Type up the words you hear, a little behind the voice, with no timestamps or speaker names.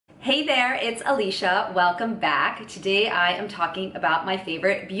Hey there, it's Elysha. Welcome back. Today I am talking about my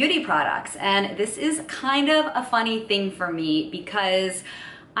favorite beauty products, and this is kind of a funny thing for me because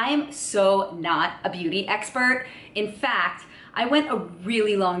I'm so not a beauty expert. In fact, I went a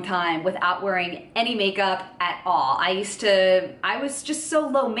really long time without wearing any makeup at all. I was just so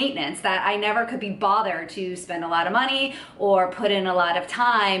low maintenance that I never could be bothered to spend a lot of money or put in a lot of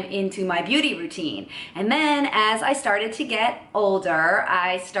time into my beauty routine. And then as I started to get older,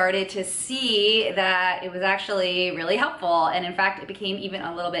 I started to see that it was actually really helpful. And in fact, it became even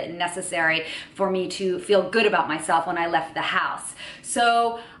a little bit necessary for me to feel good about myself when I left the house.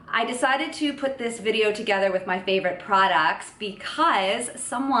 So I decided to put this video together with my favorite products because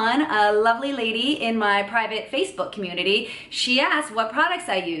someone, a lovely lady in my private Facebook community, she asked what products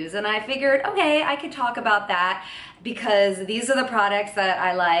I use, and I figured, okay, I could talk about that because these are the products that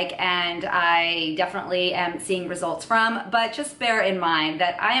I like and I definitely am seeing results from. But just bear in mind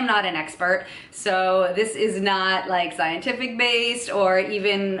that I am not an expert, so this is not like scientific based or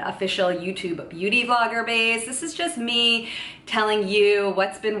even official YouTube beauty vlogger based. This is just me telling you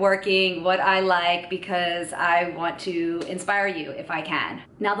what's been working, what I like, because I want to inspire you if I can.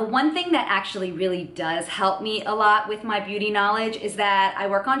 Now, the one thing that actually really does help me a lot with my beauty knowledge is that I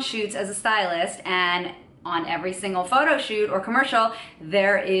work on shoots as a stylist, and on every single photo shoot or commercial,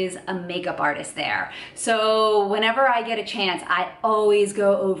 there is a makeup artist there. So whenever I get a chance, I always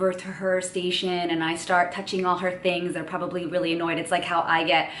go over to her station and I start touching all her things. They're probably really annoyed. It's like how I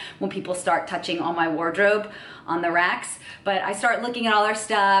get when people start touching all my wardrobe on the racks. But I start looking at all their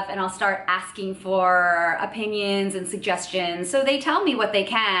stuff and I'll start asking for opinions and suggestions. So they tell me what they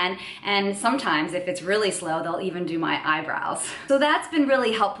can, and sometimes if it's really slow, they'll even do my eyebrows. So that's been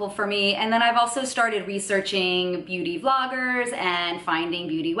really helpful for me. And then I've also started researching beauty vloggers and finding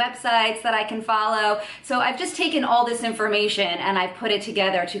beauty websites that I can follow. So I've just taken all this information and I've put it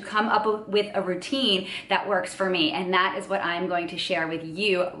together to come up with a routine that works for me. And that is what I'm going to share with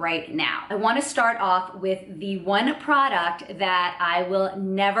you right now. I want to start off with the one product that I will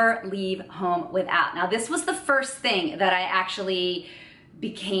never leave home without. Now, this was the first thing that I actually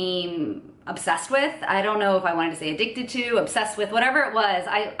became obsessed with. I don't know if I wanted to say addicted to, obsessed with, whatever it was.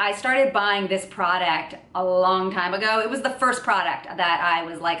 I started buying this product a long time ago. It was the first product that I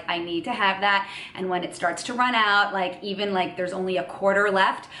was like, I need to have that. And when it starts to run out, like even like there's only a quarter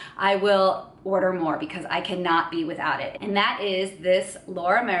left, I will order more because I cannot be without it. And that is this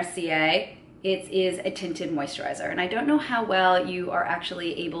Laura Mercier. It is a tinted moisturizer, and I don't know how well you are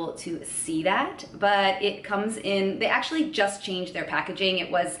actually able to see that, but it comes in, they actually just changed their packaging.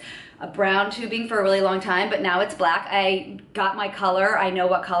 It was a brown tubing for a really long time, but now it's black. I got my color, I know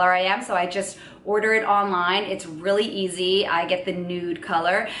what color I am, so I just order it online. It's really easy. I get the nude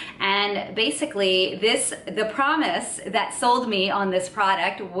color, and basically the promise that sold me on this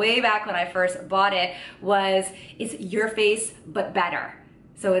product way back when I first bought it was, it's your face but better.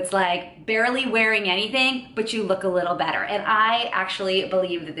 So it's like barely wearing anything, but you look a little better. And I actually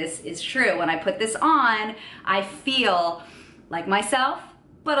believe that this is true. When I put this on, I feel like myself,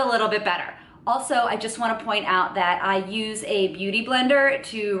 but a little bit better. Also, I just want to point out that I use a beauty blender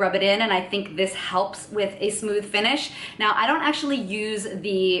to rub it in, and I think this helps with a smooth finish. Now, I don't actually use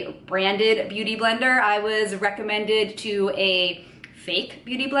the branded beauty blender. I was recommended to a fake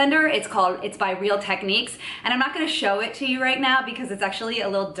beauty blender. It's by Real Techniques, and I'm not going to show it to you right now because it's actually a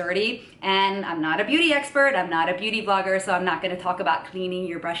little dirty, and I'm not a beauty expert, I'm not a beauty vlogger, so I'm not going to talk about cleaning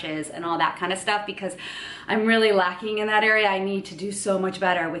your brushes and all that kind of stuff because I'm really lacking in that area. I need to do so much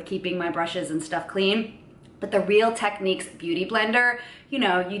better with keeping my brushes and stuff clean. But the Real Techniques beauty blender, you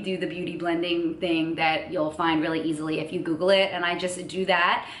know, you do the beauty blending thing that you'll find really easily if you Google it, and I just do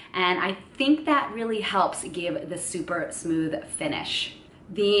that, and I think that really helps give the super smooth finish.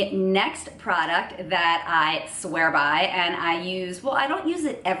 The next product that I swear by, and I use, well, I don't use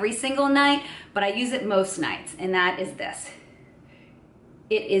it every single night, but I use it most nights, and that is this.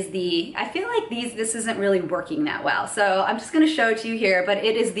 It is the, I feel like this isn't really working that well, so I'm just gonna show it to you here, but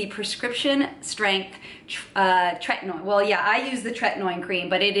it is the prescription strength tretinoin. Well, yeah, I use the tretinoin cream,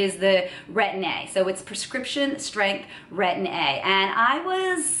 but it is the Retin A. So it's prescription strength Retin A. And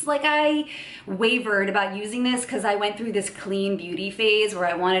I wavered about using this because I went through this clean beauty phase where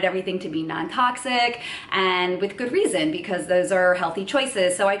I wanted everything to be non-toxic, and with good reason because those are healthy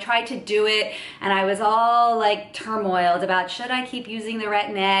choices. So I tried to do it, and I was all like turmoiled about, should I keep using the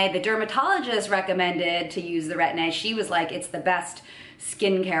Retin A? The dermatologist recommended to use the Retin A. She was like, it's the best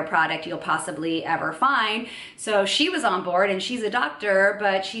skincare product you'll possibly ever find. So she was on board, and she's a doctor,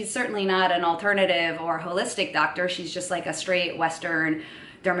 but she's certainly not an alternative or holistic doctor. She's just like a straight Western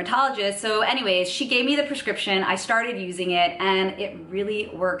dermatologist. So anyways, she gave me the prescription. I started using it and it really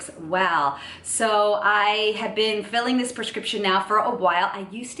works well. So I have been filling this prescription now for a while. I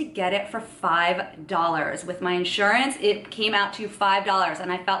used to get it for $5. With my insurance, it came out to $5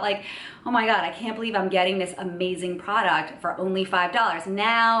 and I felt like, oh my God, I can't believe I'm getting this amazing product for only $5.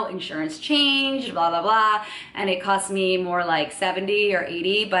 Now insurance changed, blah, blah, blah, and it cost me more like 70 or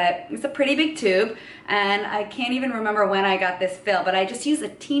 80, but it's a pretty big tube. And I can't even remember when I got this fill, but I just use a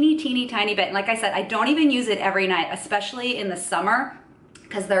teeny tiny bit. And like I said, I don't even use it every night, especially in the summer,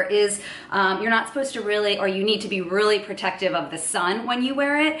 because there is, you're not supposed to really, or you need to be really protective of the sun when you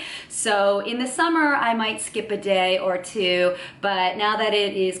wear it. So in the summer, I might skip a day or two, but now that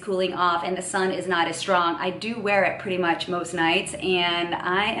it is cooling off and the sun is not as strong, I do wear it pretty much most nights, and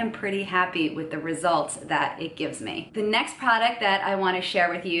I am pretty happy with the results that it gives me. The next product that I want to share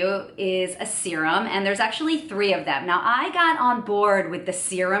with you is a serum, and there's actually 3 of them. Now, I got on board with the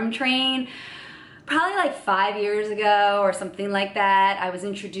serum train probably like 5 years ago or something like that. I was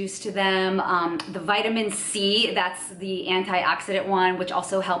introduced to them. The vitamin C, that's the antioxidant one, which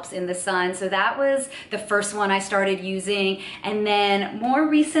also helps in the sun. So that was the first one I started using. And then more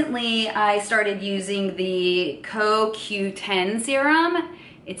recently, I started using the CoQ10 serum.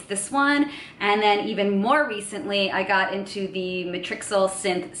 It's this one. And then even more recently, I got into the Matrixyl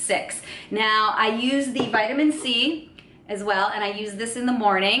Synth 6. Now, I use the vitamin C as well, and I use this in the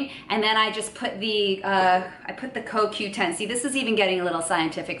morning, and then I just put the I put the CoQ10. See, this is even getting a little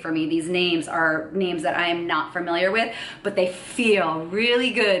scientific for me. These names are names that I am not familiar with, but they feel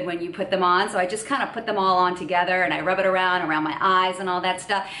really good when you put them on. So I just kind of put them all on together, and I rub it around my eyes and all that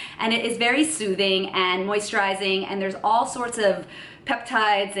stuff, and it is very soothing and moisturizing, and there's all sorts of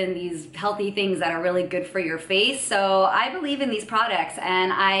peptides and these healthy things that are really good for your face. So I believe in these products,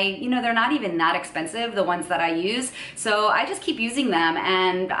 and they're not even that expensive, the ones that I use. So I just keep using them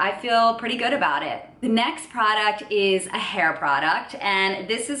and I feel pretty good about it. The next product is a hair product, and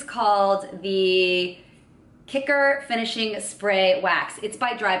this is called the Kicker Finishing Spray Wax. It's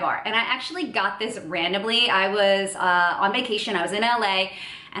by Drybar, and I actually got this randomly. I was on vacation, I was in LA,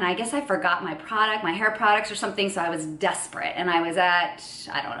 and I guess I forgot my product, my hair products or something, so I was desperate. And I was at,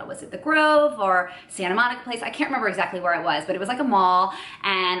 I don't know, was it the Grove or Santa Monica place? I can't remember exactly where it was, but it was like a mall,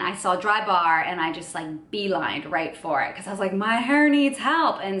 and I saw Drybar, and I just like beelined right for it, because I was like, my hair needs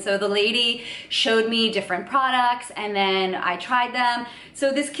help. And so the lady showed me different products, and then I tried them.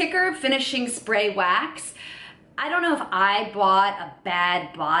 So this Kicker Finishing Spray Wax, I don't know if I bought a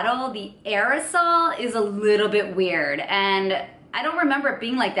bad bottle. The aerosol is a little bit weird, and I don't remember it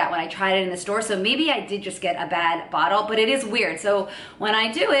being like that when I tried it in the store, so maybe I did just get a bad bottle, but it is weird. So when I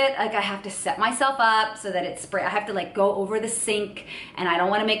do it, like, I have to set myself up so that it's spray. I have to like go over the sink, and I don't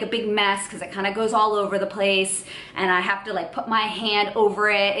want to make a big mess because it kind of goes all over the place, and I have to like put my hand over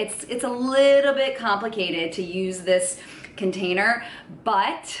it. It's a little bit complicated to use this container,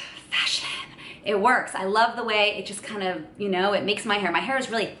 but fashion. It works. I love the way it just kind of, it makes my hair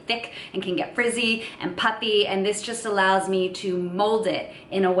is really thick and can get frizzy and puffy, and this just allows me to mold it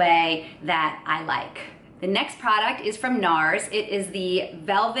in a way that I like. The next product is from NARS. It is the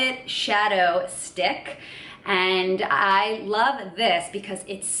Velvet Shadow Stick, and I love this because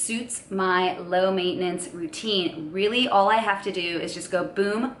it suits my low maintenance routine. Really, all I have to do is just go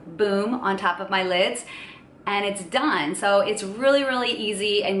boom, boom on top of my lids, and it's done. So it's really, really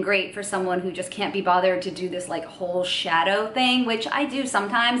easy and great for someone who just can't be bothered to do this like whole shadow thing, which I do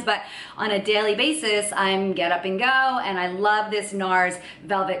sometimes, but on a daily basis, I'm get up and go, and I love this NARS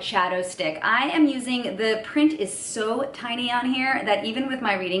Velvet Shadow Stick. I am using, the print is so tiny on here that even with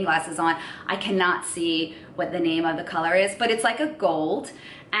my reading glasses on, I cannot see what the name of the color is, but it's like a gold,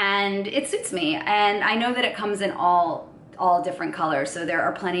 and it suits me. And I know that it comes in all different colors, so there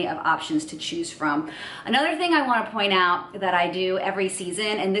are plenty of options to choose from. Another thing I want to point out that I do every season,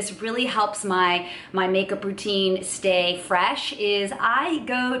 and this really helps my makeup routine stay fresh, is I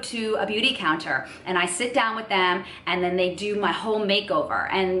go to a beauty counter and I sit down with them, and then they do my whole makeover,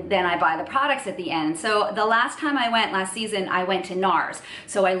 and then I buy the products at the end. So the last time I went, last season, I went to NARS.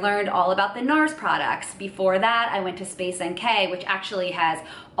 So I learned all about the NARS products. Before that, I went to Space NK, which actually has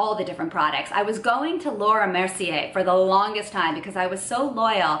all the different products. I was going to Laura Mercier for the longest time because I was so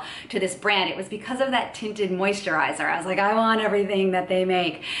loyal to this brand. It was because of that tinted moisturizer. I was like, I want everything that they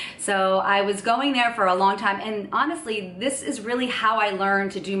make. So I was going there for a long time, and honestly, this is really how I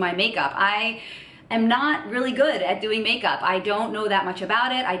learned to do my makeup. I am not really good at doing makeup. I don't know that much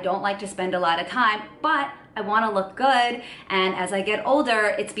about it. I don't like to spend a lot of time, but I want to look good, and as I get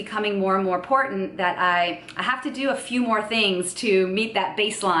older, it's becoming more and more important that I have to do a few more things to meet that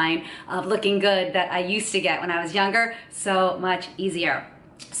baseline of looking good that I used to get when I was younger. So much easier.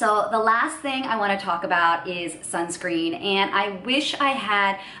 So the last thing I want to talk about is sunscreen, and I wish I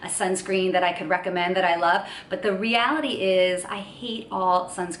had a sunscreen that I could recommend that I love, but the reality is I hate all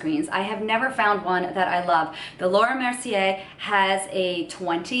sunscreens. I have never found one that I love. The Laura Mercier has a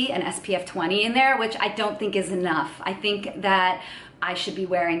 20, an SPF 20 in there, which I don't think is enough. I think that I should be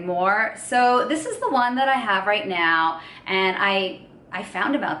wearing more. So this is the one that I have right now, and I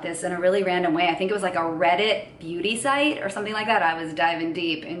found about this in a really random way. I think it was like a Reddit beauty site or something like that. I was diving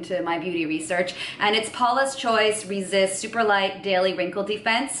deep into my beauty research, and it's Paula's Choice Resist Super Light Daily Wrinkle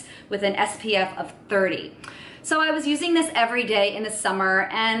Defense with an SPF of 30. So I was using this every day in the summer,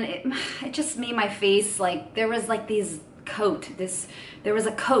 and it just made my face like there was like there was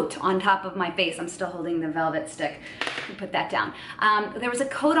a coat on top of my face. I'm still holding the velvet stick. Put that down. There was a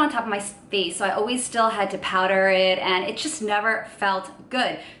coat on top of my face, so I always still had to powder it, and it just never felt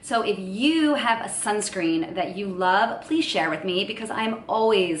good. So if you have a sunscreen that you love, please share with me, because I'm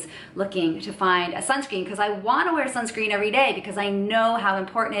always looking to find a sunscreen, because I want to wear sunscreen every day because I know how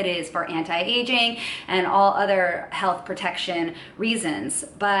important it is for anti-aging and all other health protection reasons.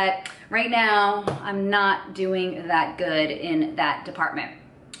 But right now, I'm not doing that good in that department.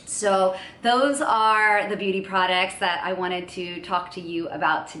 So those are the beauty products that I wanted to talk to you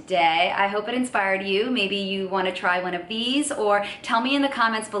about today. I hope it inspired you. Maybe you want to try one of these, or tell me in the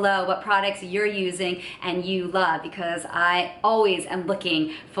comments below what products you're using and you love, because I always am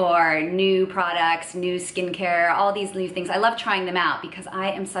looking for new products, new skincare, all these new things. I love trying them out because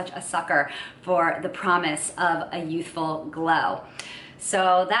I am such a sucker for the promise of a youthful glow.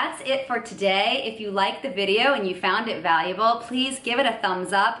 So that's it for today. If you liked the video and you found it valuable, please give it a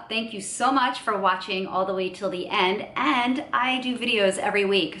thumbs up. Thank you so much for watching all the way till the end. And I do videos every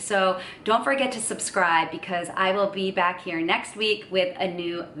week, so don't forget to subscribe, because I will be back here next week with a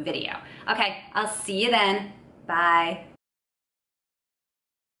new video. Okay, I'll see you then. Bye.